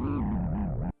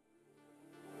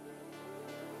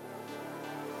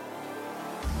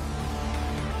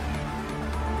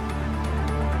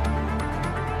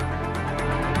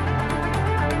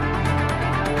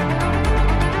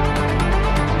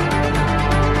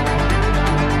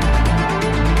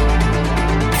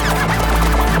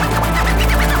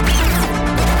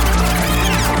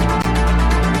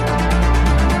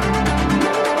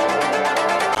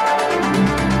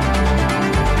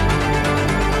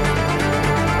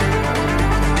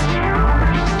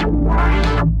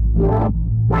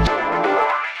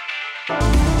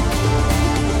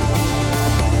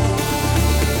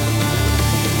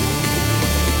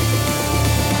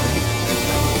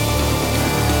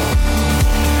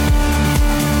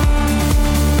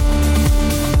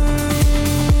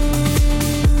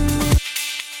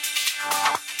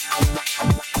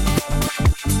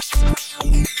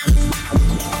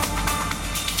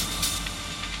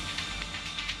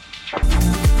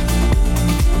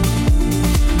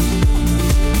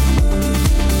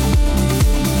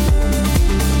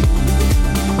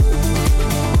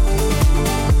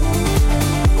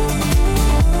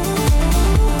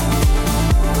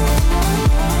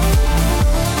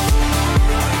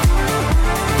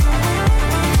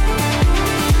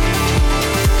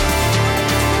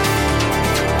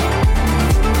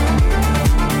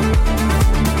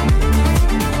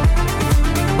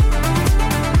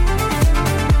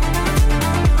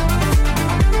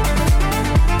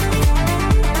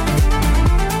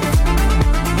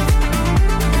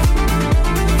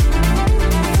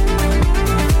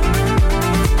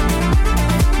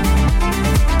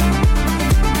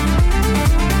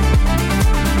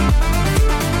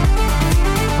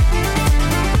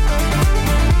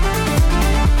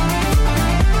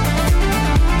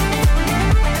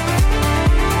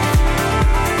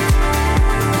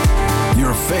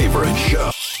 Your favorite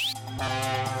show.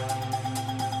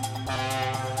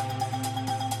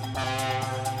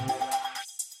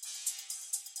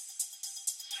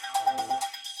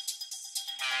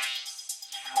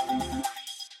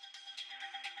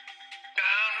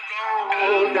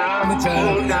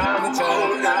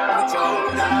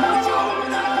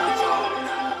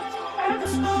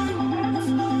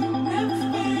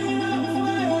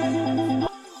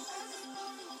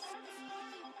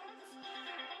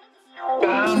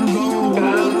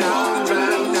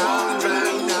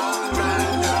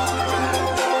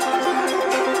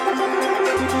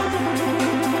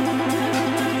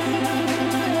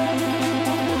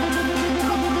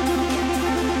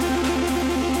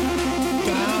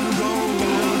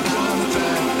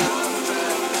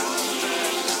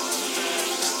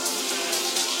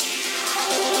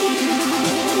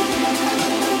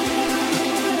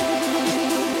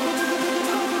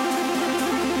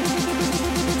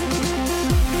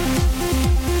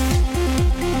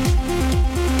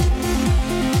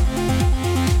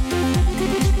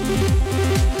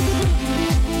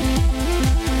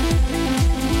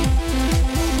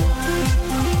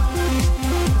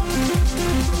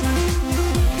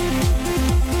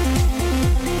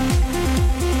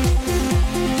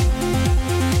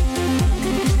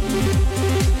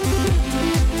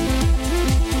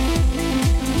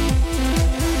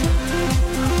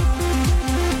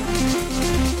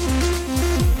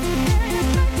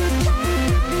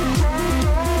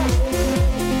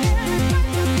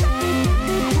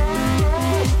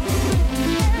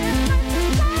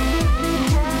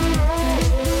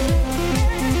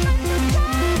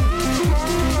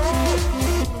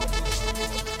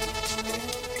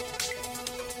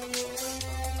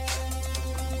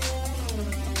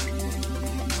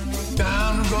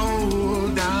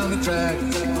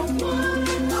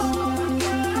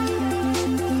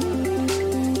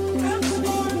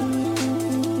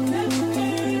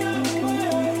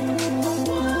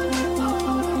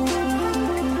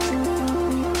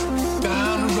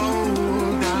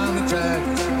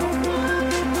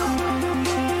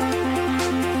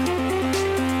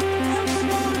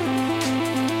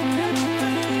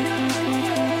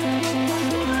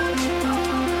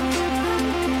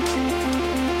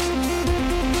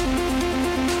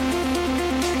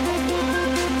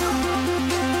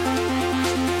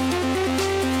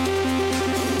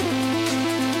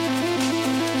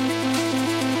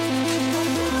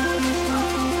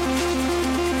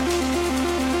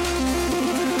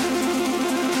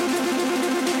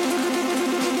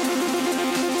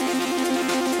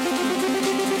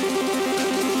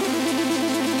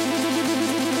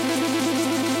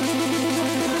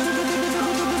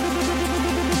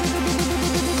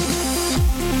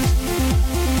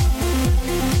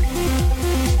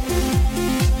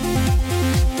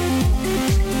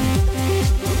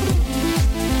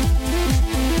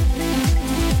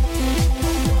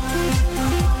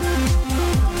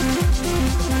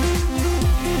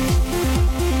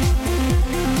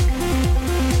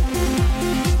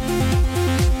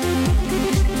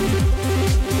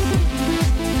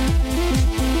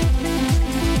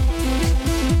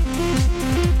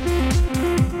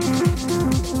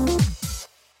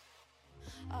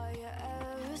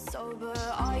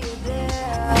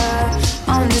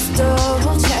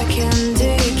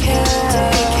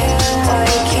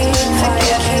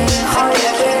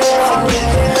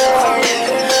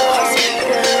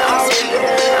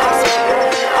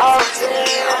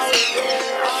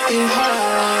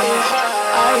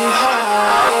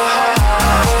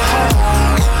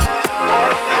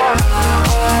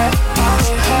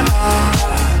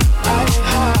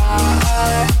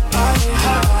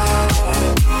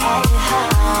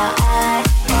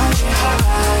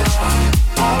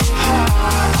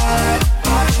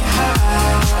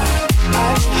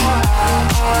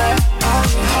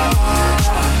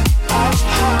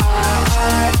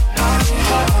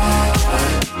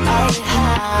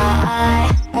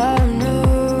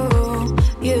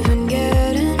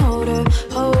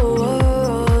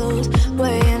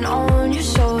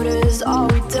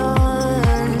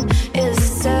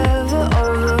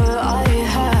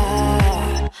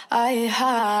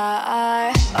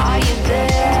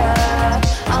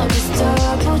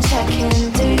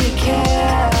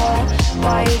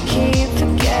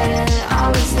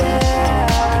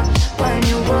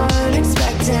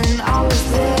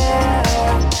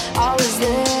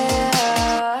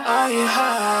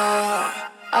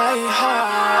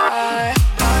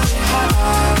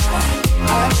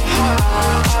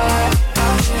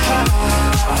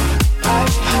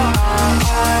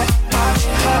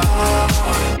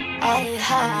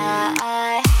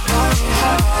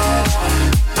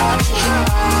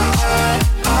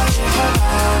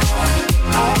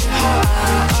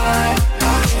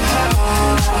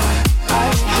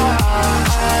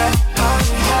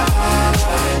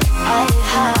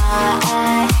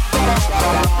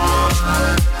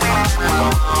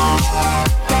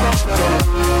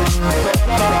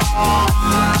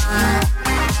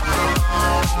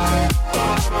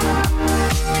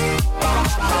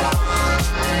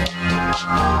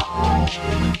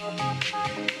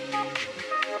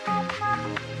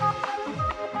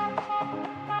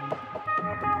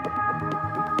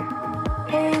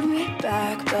 Hold me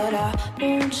back, but I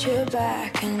want you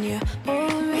back, and you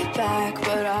hold me back,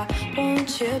 but I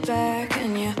want you back,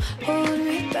 and you hold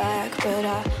me back, but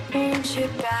I want you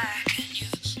back, and you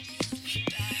hold me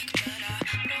back, but I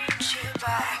want you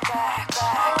back, back,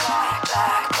 back, back,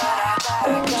 back, but I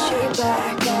want you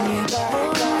back, and you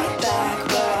hold me back,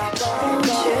 but I want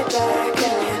you back,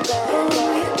 and you hold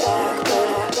me back, but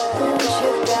I want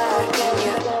you back, and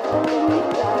you hold me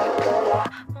back, but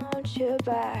I want you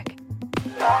back.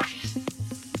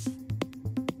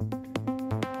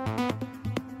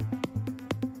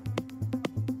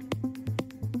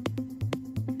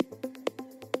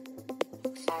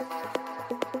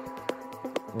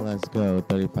 Let's go,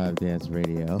 35 Dance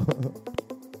Radio.